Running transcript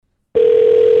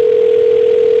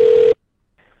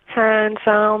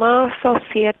Hands-on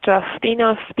associate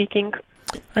Justina speaking.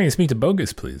 I can speak to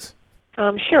Bogus, please.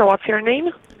 Sure, what's your name?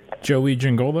 Joey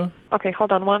Gingola. Okay,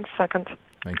 hold on 1 second.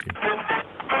 Thank you.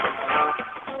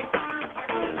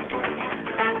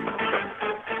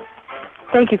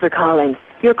 Thank you for calling.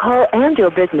 Your call and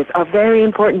your business are very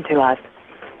important to us.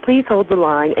 Please hold the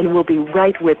line and we'll be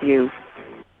right with you.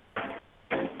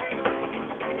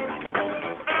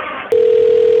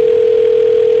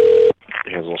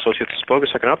 Hansel Associates, Bogus,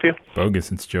 I can help you.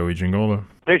 Bogus, it's Joey Gingola.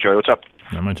 Hey, Joey, what's up?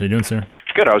 Not much. How you doing, sir?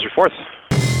 Good, how was your fourth?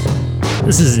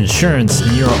 This is insurance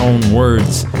in your own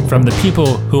words from the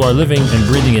people who are living and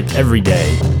breathing it every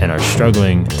day and are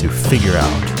struggling to figure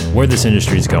out where this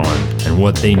industry is going and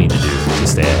what they need to do to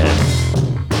stay ahead.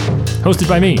 Hosted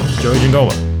by me, Joey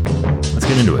Gingola. Let's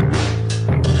get into it.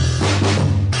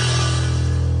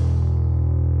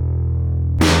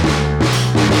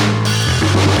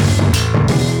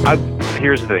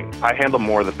 Here's the thing. I handle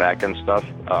more of the back-end stuff.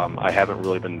 I haven't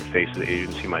really been the face of the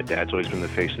agency. My dad's always been the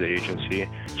face of the agency.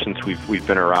 Since we've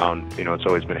been around, it's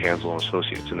always been Hansel &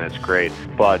 Associates, and that's great.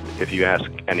 But if you ask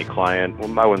any client,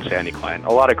 well, I wouldn't say any client,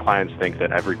 a lot of clients think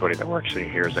that everybody that works in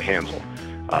here is a Hansel,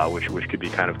 which could be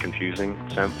kind of confusing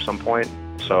at some point.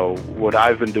 So what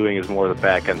I've been doing is more of the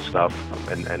back-end stuff,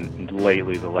 and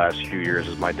lately, the last few years,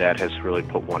 is my dad has really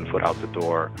put one foot out the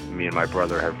door. Me and my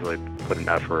brother have really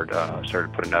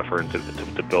started putting effort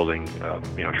into building,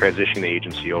 transitioning the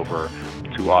agency over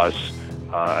to us,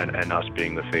 and us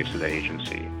being the face of the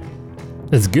agency.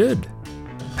 That's good.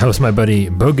 That was my buddy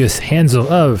Bogus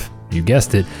Hansel of, you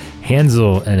guessed it,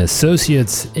 Hansel &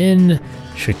 Associates in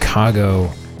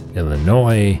Chicago,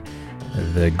 Illinois,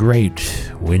 the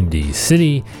great Windy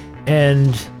City.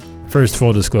 And first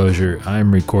full disclosure,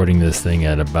 I'm recording this thing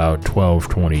at about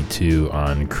 12:22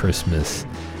 on Christmas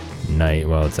night.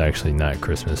 Well, it's actually not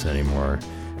Christmas anymore.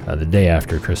 The day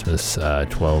after Christmas,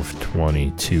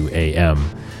 12:22 a.m.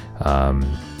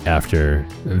 After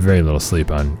very little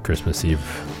sleep on Christmas Eve,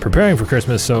 preparing for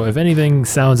Christmas. So if anything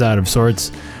sounds out of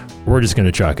sorts, we're just going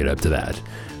to chalk it up to that.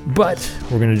 But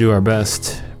we're going to do our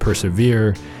best,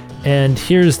 persevere. And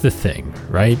here's the thing,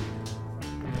 right?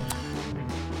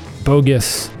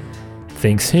 Bogus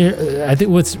thinks here. I think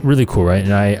what's really cool, right?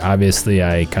 And I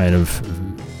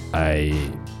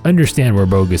understand where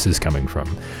Bogus is coming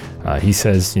from. He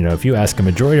says, if you ask a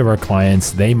majority of our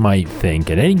clients, they might think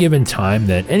at any given time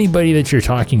that anybody that you're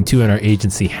talking to in our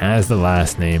agency has the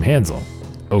last name Hansel.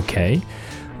 Okay.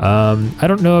 I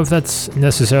don't know if that's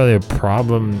necessarily a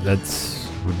problem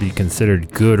would be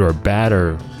considered good or bad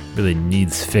or really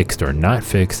needs fixed or not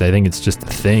fixed. I think it's just a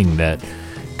thing that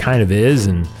kind of is,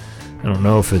 and I don't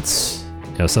know if it's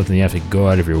something you have to go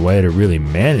out of your way to really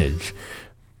manage.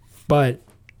 But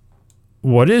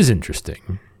what is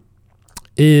interesting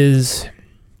is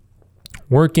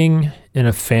working in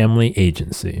a family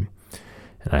agency,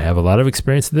 and I have a lot of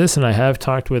experience with this, and I have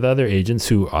talked with other agents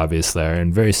who obviously are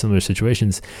in very similar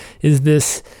situations, is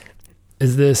this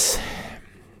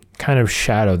kind of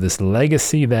shadow, this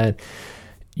legacy that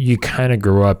you kind of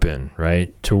grew up in,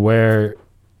 right? To where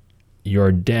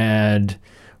your dad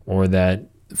or that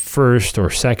first or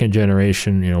second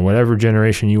generation, whatever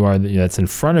generation you are that's in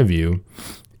front of you,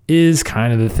 is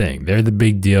kind of the thing. They're the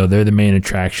big deal. They're the main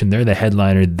attraction. They're the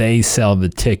headliner. They sell the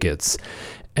tickets.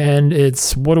 And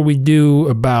it's, what do we do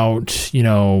about,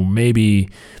 maybe,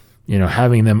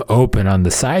 having them open on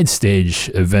the side stage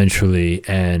eventually,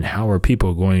 and how are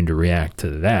people going to react to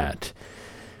that?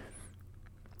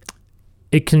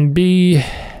 It can be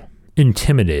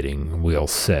intimidating, we'll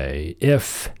say,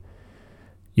 if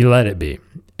you let it be.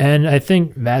 And I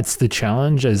think that's the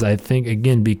challenge, as I think,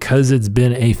 again, because it's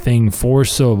been a thing for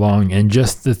so long, and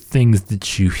just the things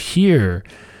that you hear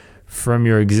from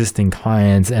your existing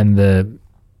clients and the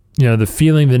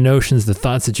feeling, the notions, the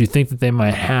thoughts that you think that they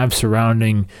might have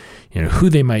surrounding, who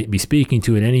they might be speaking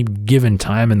to at any given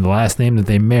time and the last name that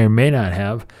they may or may not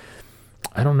have.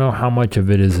 I don't know how much of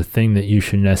it is a thing that you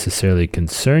should necessarily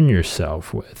concern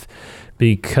yourself with,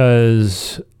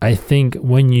 because I think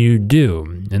when you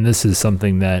do, and this is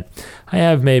something that I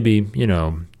have maybe,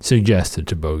 suggested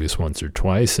to Bogus once or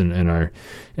twice in our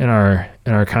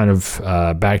kind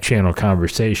of back channel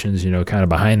conversations, kind of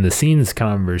behind the scenes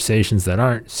conversations that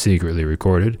aren't secretly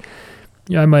recorded.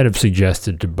 I might have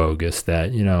suggested to Bogus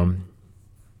that,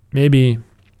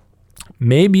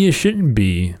 maybe you shouldn't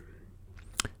be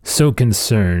so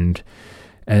concerned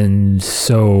and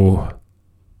so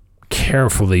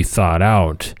carefully thought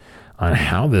out on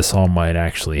how this all might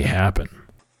actually happen.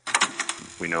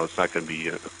 We know it's not going to be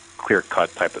a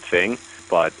clear-cut type of thing,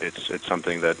 but it's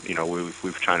something that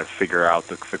we've trying to figure out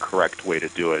the correct way to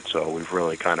do it. So we've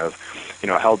really kind of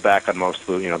held back on most of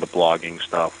the the blogging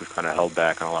stuff. We've kind of held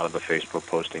back on a lot of the Facebook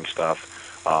posting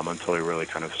stuff until we really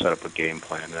kind of set up a game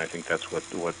plan. And I think that's what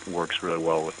works really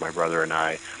well with my brother and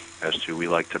I, as to we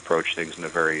like to approach things in a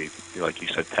very, like you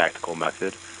said, tactical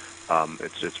method.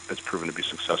 It's proven to be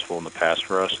successful in the past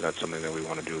for us, and that's something that we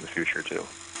want to do in the future too.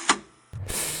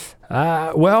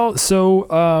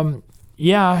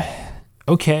 Yeah,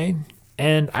 okay.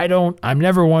 And I'm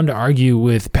never one to argue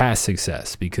with past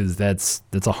success, because that's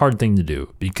a hard thing to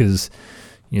do, because,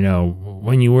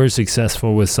 when you were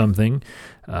successful with something,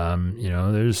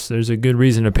 there's a good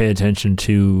reason to pay attention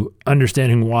to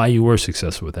understanding why you were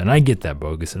successful with it. And I get that,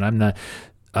 Bogus, and I'm not,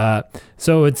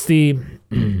 so it's the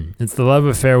love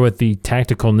affair with the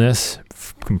tacticalness,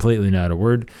 completely not a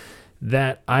word,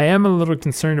 that I am a little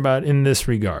concerned about in this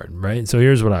regard, right? So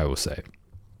here's what I will say.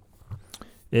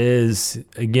 Is,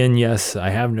 again, yes, I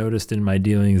have noticed in my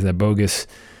dealings that Bogus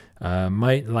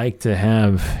might like to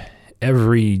have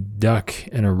every duck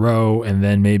in a row and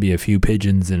then maybe a few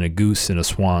pigeons and a goose and a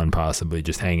swan possibly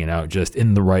just hanging out just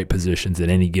in the right positions at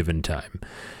any given time.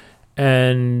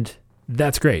 And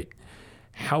that's great.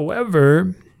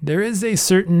 However, there is a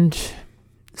certain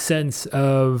sense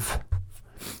of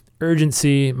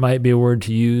urgency, might be a word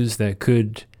to use, that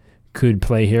could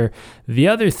play here. The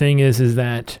other thing is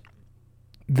that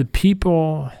the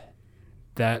people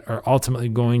that are ultimately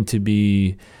going to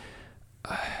be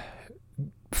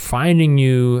finding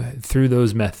you through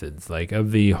those methods, like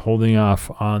of the holding off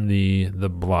on the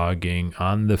blogging,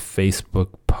 on the Facebook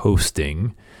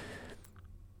posting,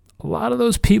 a lot of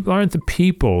those people aren't the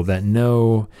people that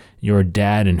know your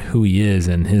dad and who he is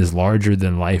and his larger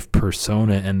than life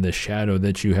persona and the shadow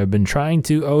that you have been trying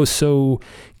to so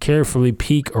carefully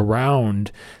peek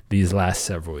around these last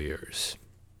several years.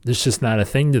 It's just not a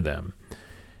thing to them.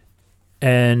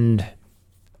 And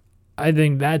I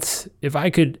think that's, if I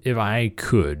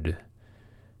could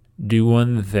do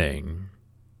one thing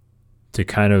to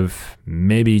kind of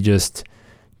maybe just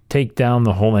take down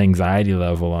the whole anxiety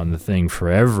level on the thing for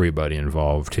everybody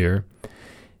involved here,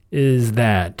 is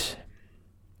that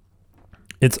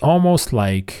it's almost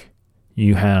like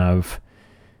you have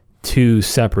two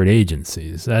separate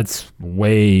agencies. That's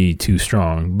way too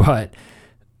strong, but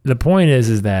the point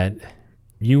is that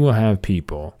you will have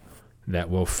people that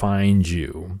will find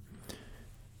you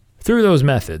through those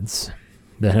methods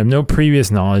that have no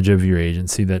previous knowledge of your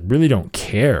agency, that really don't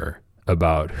care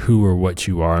about who or what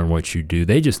you are and what you do.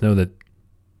 They just know that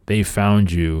they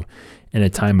found you in a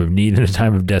time of need, in a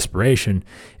time of desperation,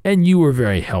 and you were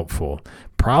very helpful,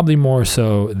 probably more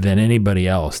so than anybody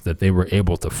else that they were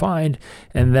able to find,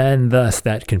 and then thus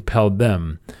that compelled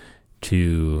them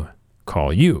to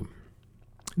call you.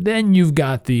 Then you've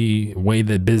got the way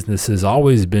that business has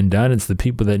always been done. It's the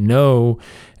people that know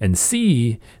and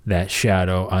see that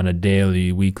shadow on a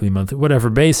daily, weekly, monthly, whatever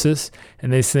basis.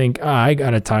 And they think, I got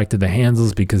to talk to the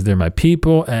Hansels because they're my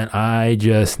people. And I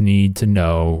just need to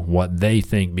know what they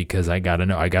think because I got to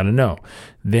know.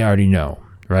 They already know,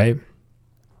 right?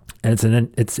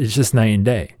 And it's just night and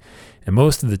day. And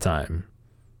most of the time,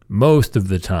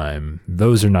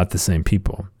 those are not the same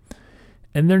people.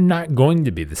 And they're not going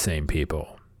to be the same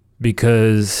people,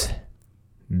 because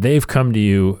they've come to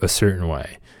you a certain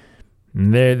way.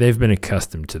 And they've been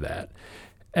accustomed to that.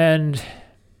 And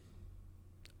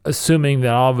assuming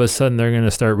that all of a sudden they're going to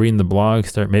start reading the blog,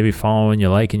 start maybe following you,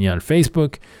 liking you on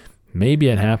Facebook, maybe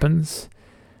it happens.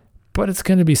 But it's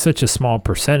going to be such a small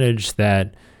percentage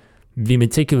that the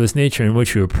meticulous nature in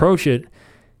which you approach it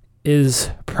is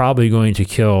probably going to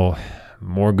kill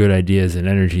more good ideas and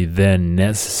energy than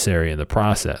necessary in the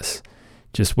process.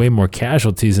 Just way more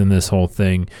casualties in this whole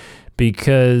thing,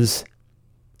 because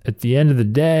at the end of the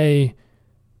day,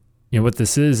 what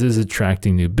this is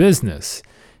attracting new business.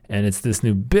 And it's this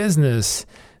new business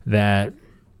that,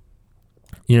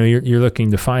 you're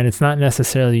looking to find. It's not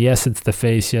necessarily, yes, it's the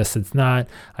face. Yes, it's not.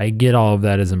 I get all of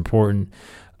that is important.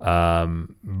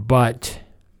 But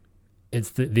it's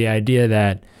the idea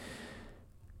that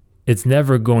it's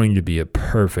never going to be a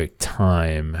perfect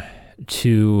time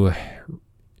to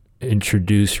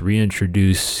reintroduce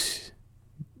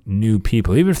new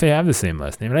people, even if they have the same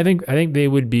last name. And I think they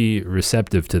would be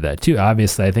receptive to that too.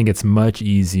 Obviously, I think it's much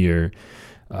easier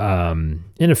in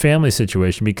a family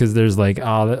situation, because there's like,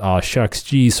 oh shucks,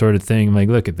 gee sort of thing. Like,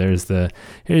 look, here's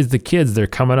the kids, they're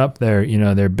coming up,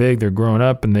 they're big, they're growing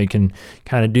up, and they can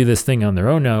kind of do this thing on their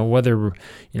own now, whether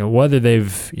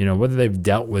they've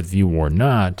dealt with you or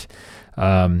not.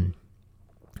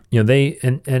 They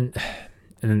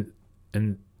and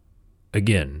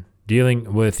again,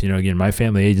 dealing with, again, my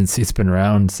family agency's been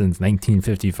around since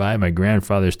 1955. My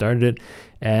grandfather started it.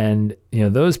 And,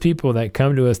 those people that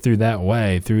come to us through that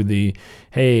way, through the,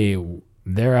 hey,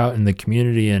 they're out in the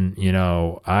community and,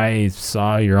 I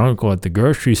saw your uncle at the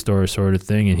grocery store sort of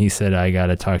thing. And he said, I got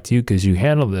to talk to you because you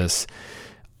handle this.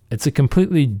 It's a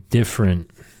completely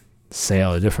different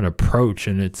sale, a different approach.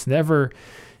 And it's never,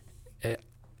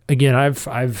 again,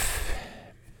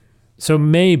 so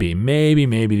maybe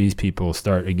these people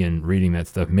start again reading that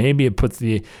stuff. Maybe it puts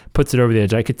it over the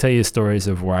edge. I could tell you stories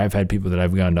of where I've had people that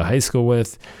I've gone to high school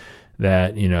with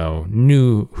that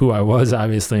knew who I was,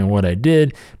 obviously, and what I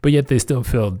did, but yet they still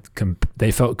felt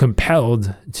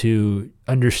compelled to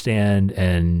understand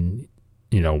and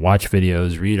watch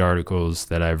videos, read articles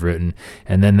that I've written,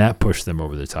 and then that pushed them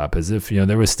over the top, as if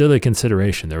there was still a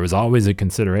consideration. There was always a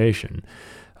consideration.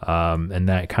 And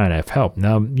that kind of helped.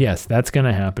 Now, yes, that's going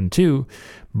to happen too,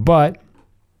 but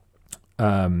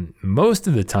most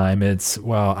of the time it's,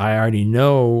 well, I already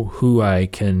know who I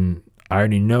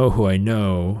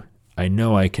know. I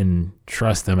know I can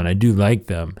trust them and I do like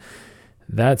them.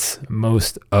 That's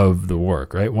most of the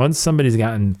work, right? Once somebody's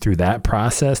gotten through that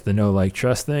process, the know, like,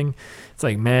 trust thing, it's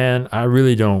like, man, I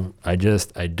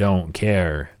don't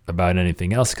care about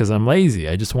anything else because I'm lazy.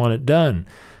 I just want it done.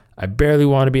 I barely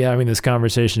want to be having this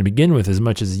conversation to begin with, as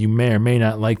much as you may or may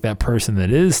not like that person that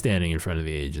is standing in front of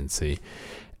the agency.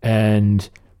 And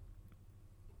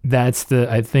that's the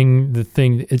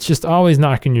thing, it's just always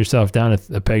knocking yourself down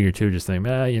a peg or two, just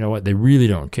thinking, you know what, they really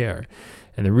don't care.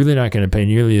 And they're really not going to pay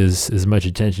nearly as much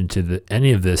attention to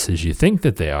any of this as you think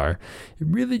that they are. It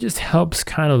really just helps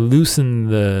kind of loosen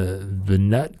the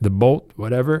nut, the bolt,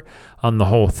 whatever, on the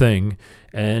whole thing,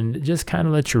 and just kind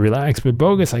of let you relax. But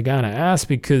Bogus, I gotta ask,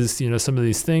 because some of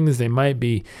these things, they might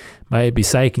be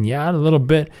psyching you out a little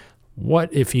bit.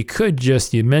 What if you could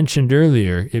just, you mentioned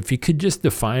earlier, if you could just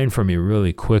define for me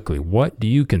really quickly, what do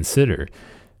you consider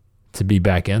to be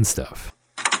back end stuff?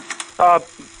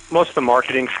 Most of the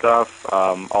marketing stuff,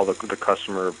 all the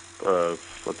customer,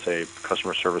 let's say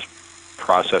customer service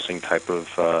processing type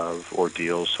of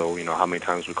ordeals. So how many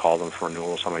times we call them for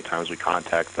renewals, how many times we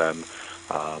contact them.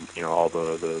 All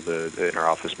the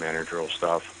inter-office managerial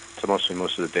stuff. So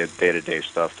most of the day-to-day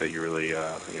stuff that you really,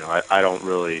 I don't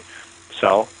really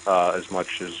sell as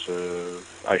much as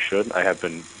I should. I have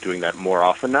been doing that more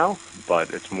often now,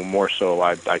 but it's more so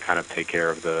I kind of take care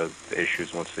of the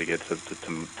issues once they get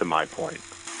to my point.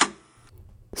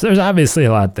 So there's obviously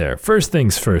a lot there. First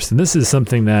things first, and this is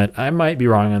something that I might be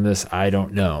wrong on this. I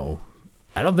don't know.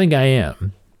 I don't think I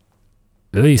am.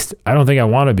 At least, I don't think I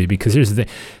want to be, because here's the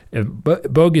thing.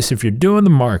 Bogus, if you're doing the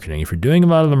marketing, if you're doing a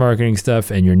lot of the marketing stuff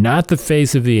and you're not the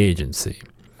face of the agency,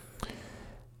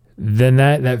 then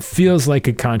that feels like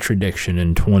a contradiction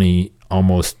in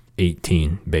almost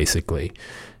 18, basically.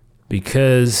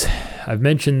 Because I've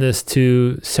mentioned this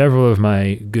to several of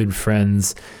my good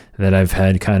friends that I've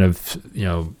had kind of,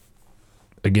 kind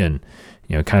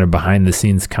of behind the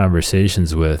scenes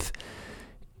conversations with.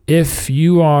 If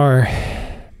you are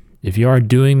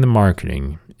doing the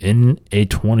marketing in a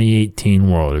 2018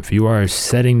 world, if you are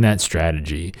setting that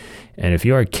strategy, and if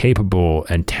you are capable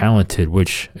and talented,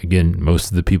 which again, most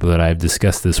of the people that I've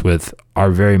discussed this with are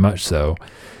very much so,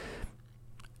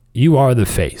 you are the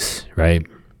face, right?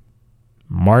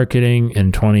 Marketing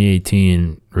in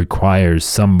 2018 requires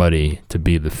somebody to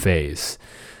be the face.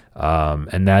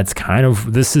 And that's kind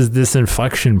of, this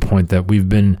inflection point that we've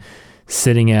been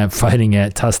sitting at, fighting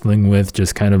at, tussling with,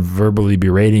 just kind of verbally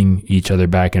berating each other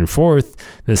back and forth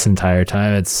this entire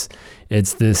time. It's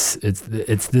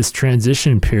this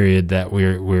transition period that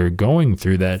we're going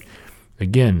through, that,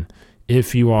 again,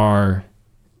 if you are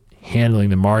handling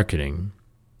the marketing,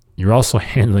 you're also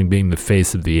handling being the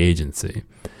face of the agency.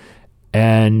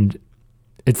 And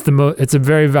it's a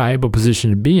very valuable position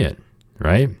to be in,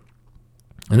 right?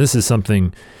 And this is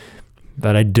something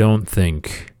that I don't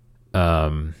think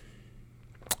a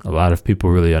lot of people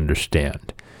really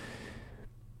understand,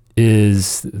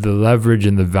 is the leverage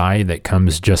and the value that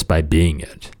comes just by being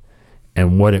it,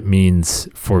 and what it means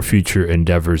for future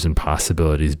endeavors and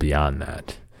possibilities beyond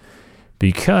that.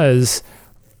 Because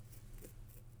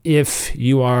if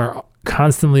you are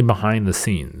constantly behind the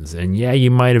scenes, and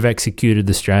you might have executed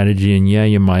the strategy, and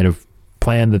you might have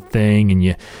planned the thing, and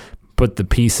you put the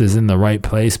pieces in the right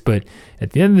place, but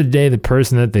at the end of the day, the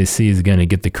person that they see is going to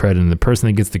get the credit, and the person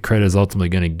that gets the credit is ultimately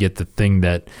going to get the thing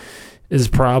that is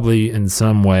probably in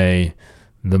some way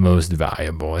the most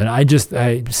valuable. And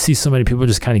I see so many people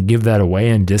just kind of give that away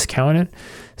and discount it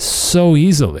so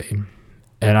easily.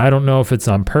 And I don't know if it's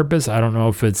on purpose. I don't know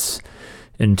if it's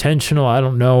intentional. I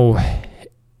don't know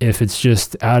if it's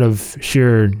just out of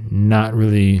sheer not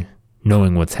really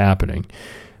knowing what's happening.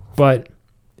 But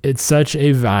it's such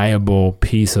a valuable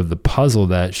piece of the puzzle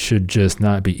that should just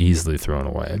not be easily thrown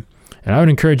away. And I would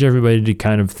encourage everybody to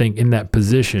kind of think in that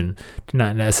position, to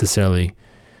not necessarily,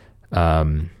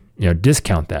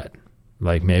 discount that,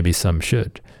 like maybe some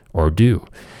should or do.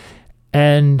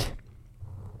 And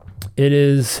it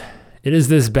is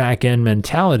this back end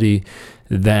mentality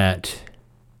that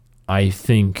I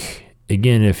think,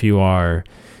 again, if you are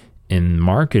in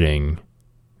marketing,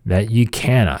 that you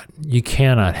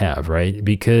cannot have, right?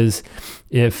 Because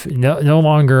if no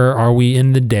longer are we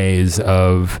in the days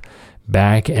of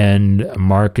back end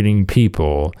marketing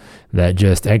people that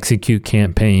just execute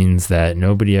campaigns that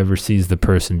nobody ever sees the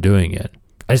person doing it.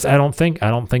 I don't think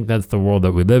that's the world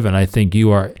that we live in. I think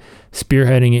you are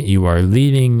spearheading it. You are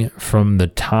leading from the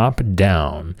top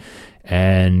down,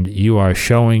 and you are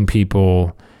showing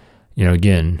people,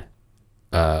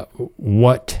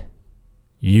 what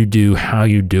you do, how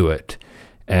you do it.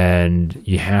 And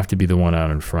you have to be the one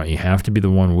out in front. You have to be the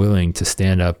one willing to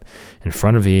stand up in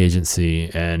front of the agency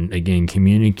and, again,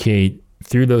 communicate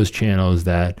through those channels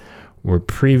that were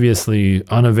previously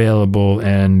unavailable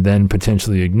and then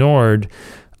potentially ignored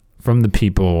from the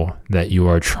people that you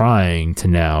are trying to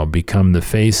now become the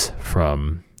face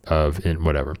of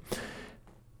whatever.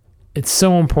 It's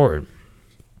so important.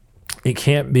 It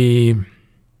can't be,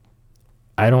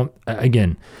 I don't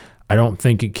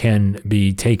think it can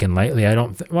be taken lightly. I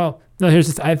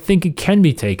think it can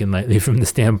be taken lightly from the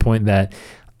standpoint that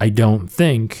I don't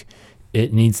think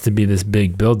it needs to be this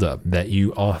big buildup that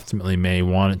you ultimately may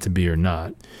want it to be or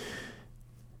not.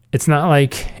 It's not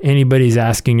like anybody's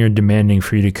asking or demanding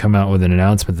for you to come out with an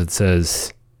announcement that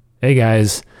says, hey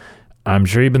guys, I'm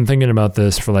sure you've been thinking about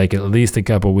this for like at least a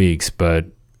couple weeks, but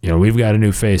we've got a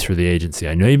new face for the agency.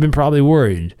 I know you've been probably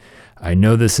worried. I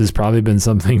know this has probably been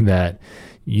something that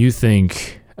you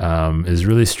think is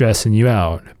really stressing you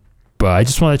out, but I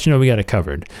just want to let you know we got it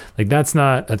covered. Like, that's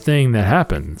not a thing that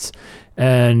happens.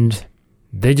 And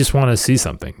they just want to see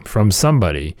something from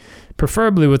somebody,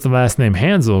 preferably with the last name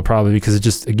Hansel, probably because it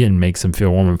just, again, makes them feel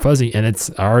warm and fuzzy. And it's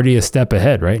already a step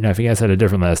ahead, right? Now, if you guys had a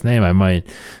different last name, I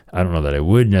don't know that I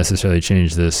would necessarily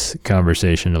change this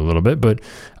conversation a little bit, but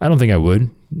I don't think I would.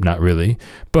 Not really.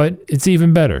 But it's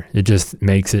even better. It just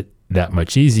makes it that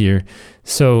much easier.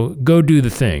 So go do the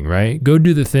thing, right? Go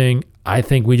do the thing. I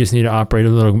think we just need to operate a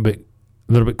little bit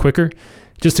quicker,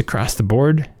 just across the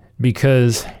board,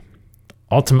 because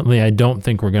ultimately I don't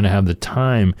think we're going to have the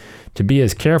time to be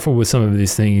as careful with some of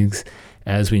these things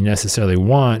as we necessarily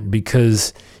want,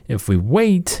 because if we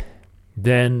wait,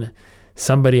 then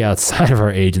somebody outside of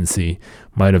our agency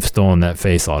might have stolen that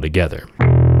face altogether.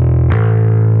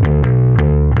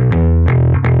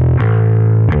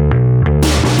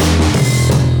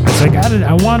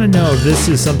 I want to know if this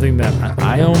is something that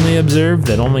I only observe,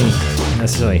 that only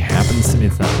necessarily happens to me.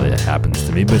 It's not really that happens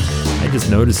to me, but I just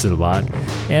notice it a lot,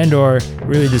 and or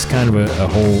really just kind of a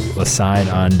whole aside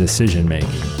on decision making.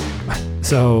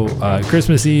 So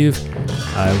Christmas Eve,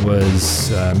 I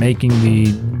was making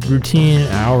the routine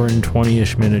hour and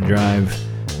 20-ish minute drive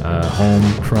home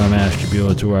from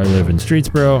Ashtabula to where I live in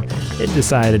Streetsboro. It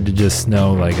decided to just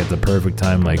snow like at the perfect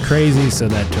time like crazy, so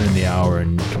that turned the hour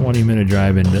and 20 minute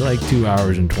drive into like 2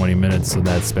 hours and 20 minutes. So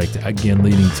that's again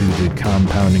leading to the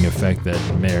compounding effect that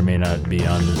may or may not be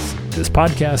on this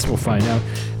podcast. We'll find out.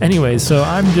 Anyway, so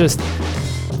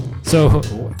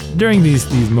during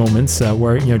these moments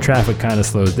where traffic kind of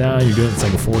slows down, it's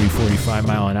like a 40-45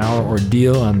 mile an hour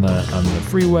ordeal on the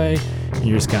freeway. And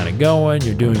you're just kind of going,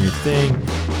 you're doing your thing,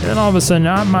 and then all of a sudden,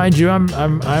 mind you,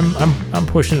 I'm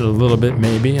pushing it a little bit.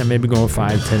 Maybe I'm going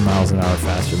 5-10 miles an hour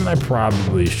faster than I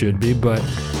probably should be, but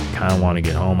kind of want to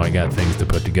get home. I got things to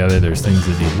put together. There's things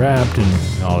that need wrapped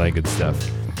and all that good stuff.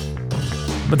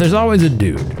 But there's always a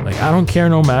dude. Like, I don't care,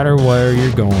 no matter where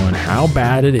you're going, how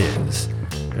bad it is.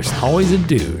 There's always a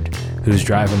dude who's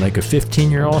driving like a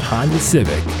 15-year-old Honda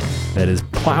Civic that is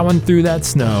plowing through that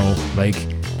snow like.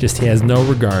 Just he has no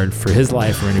regard for his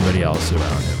life or anybody else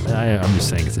around him. And I'm just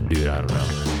saying it's a dude, I don't know.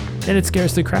 And it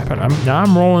scares the crap out of him.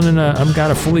 I'm rolling in I've got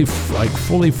a fully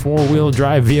 4-wheel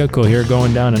drive vehicle here,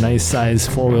 going down a nice size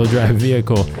 4-wheel drive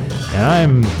vehicle. And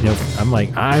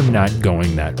I'm not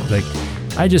going that. Like,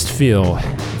 I just feel,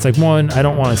 it's like, one, I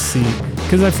don't want to see,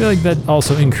 because I feel like that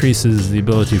also increases the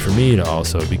ability for me to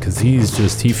also, because he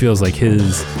feels like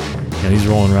he's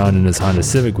rolling around in his Honda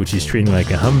Civic, which he's treating like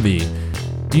a Humvee.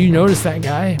 Do you notice that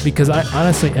guy? Because I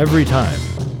honestly, every time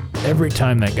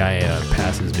that guy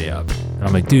passes me up, and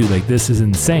I'm like, dude, like, this is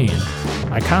insane.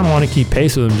 I kind of want to keep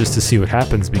pace with him just to see what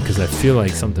happens, because I feel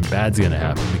like something bad's going to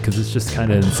happen, because it's just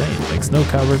kind of insane. Like, snow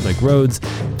covered, like roads,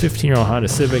 15-year-old Honda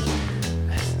Civic,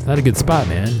 It's not a good spot,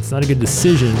 man. It's not a good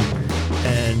decision.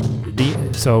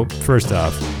 And so first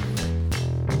off,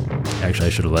 actually, I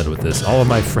should have led with this. All of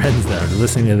my friends that are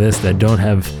listening to this that don't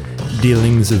have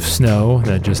dealings of snow,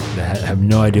 that just have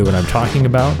no idea what I'm talking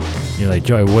about, you're like,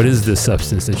 Joey, what is this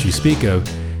substance that you speak of?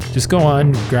 Just go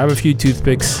on, grab a few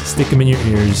toothpicks, stick them in your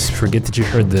ears, forget that you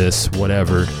heard this,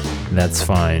 whatever, that's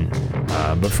fine.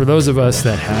 But for those of us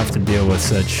that have to deal with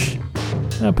such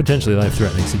potentially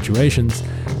life-threatening situations,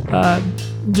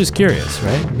 just curious,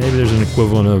 right? Maybe there's an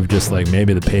equivalent of just like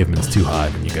maybe the pavement's too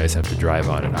hot and you guys have to drive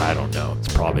on it. I don't know.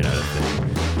 It's probably not a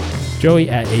thing. Joey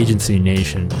at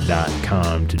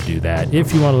agencynation.com to do that.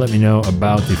 If you want to let me know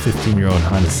about the 15-year-old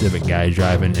Honda Civic guy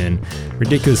driving in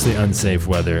ridiculously unsafe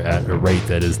weather at a rate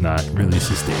that is not really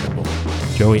sustainable.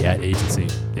 Joey at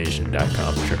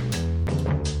agencynation.com. Sure.